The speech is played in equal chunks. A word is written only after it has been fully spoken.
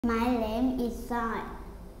My name is Joy.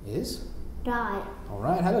 Is? Joy.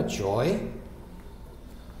 Alright, hello Joy.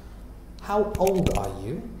 How old are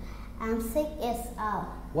you? I'm 6 years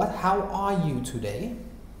old. How are you today?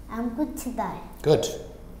 I'm good today. Good.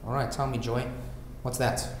 Alright, tell me Joy. What's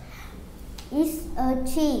that? It's a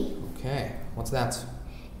tree. Okay, what's that?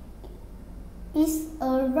 It's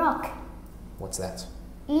a rock. What's that?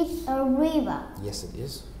 It's a river. Yes, it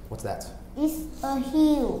is. What's that? It's a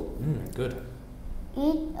hill. Good.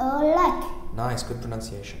 It's a lake. Nice, good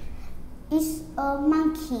pronunciation. It's a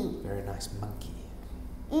monkey. Very nice, monkey.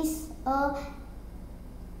 It's a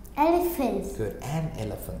elephant. Good, an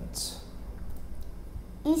elephant.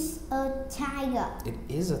 It's a tiger. It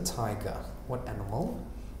is a tiger. What animal?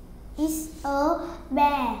 It's a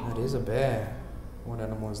bear. That is a bear. What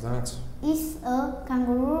animal is that? It's a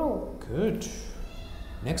kangaroo. Good.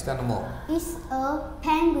 Next animal. It's a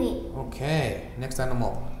penguin. Okay, next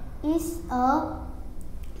animal. It's a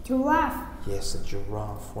giraffe. Yes, a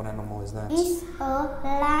giraffe. What animal is that? It's a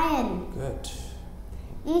lion. Good.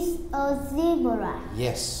 It's a zebra.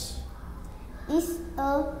 Yes. It's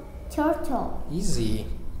a turtle. Easy.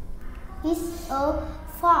 It's a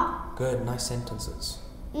frog. Good, nice sentences.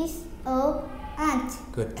 It's a ant.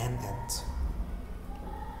 Good, an ant.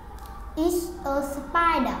 It's a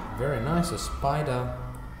spider. Very nice, a spider.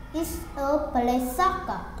 It's a play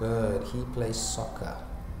soccer. Good, he plays soccer.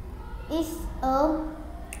 It's a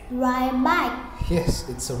ride bike. Yes,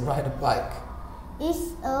 it's a ride a bike.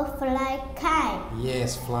 It's a fly kite.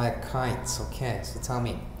 Yes, fly a kite. Okay, so tell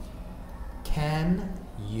me, can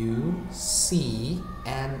you see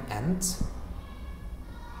an ant?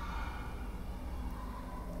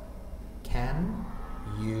 Can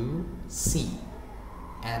you see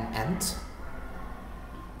an ant?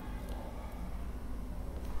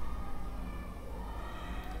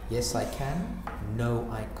 Yes, I can. No,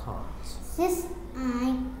 I can't. Yes,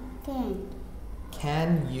 I can.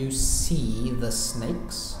 Can you see the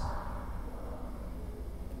snakes?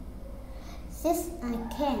 Yes, I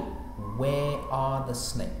can. Where are the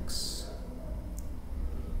snakes?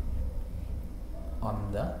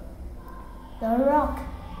 On the rock.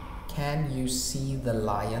 Can you see the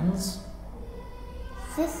lions?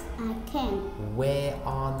 Yes, I can. Where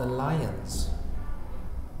are the lions?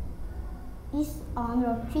 It's on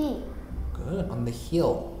the tree. Good, on the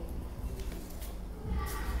hill.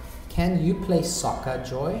 Can you play soccer,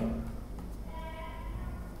 Joy?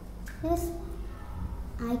 Yes,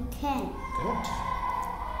 I can. Good.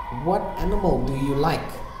 What animal do you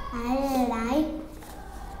like? I like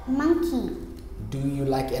monkey. Do you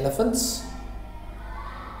like elephants?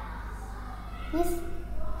 Yes,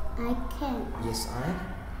 I can. Yes,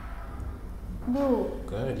 I Do.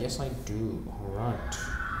 Good, yes I do. Alright.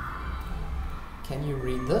 Can you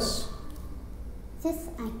read this? Yes,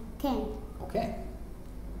 I can. Okay.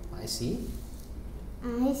 I see.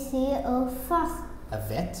 I see a fox. A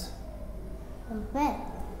vet. A vet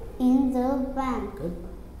in the van. Good.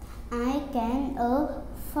 I can a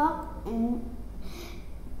fox and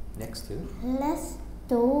Next to. let's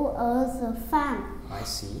do the farm. I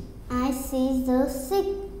see. I see the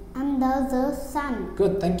sheep under the sun.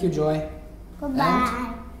 Good, thank you, Joy. Goodbye.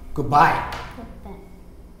 And goodbye. Goodbye.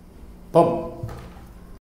 Boom.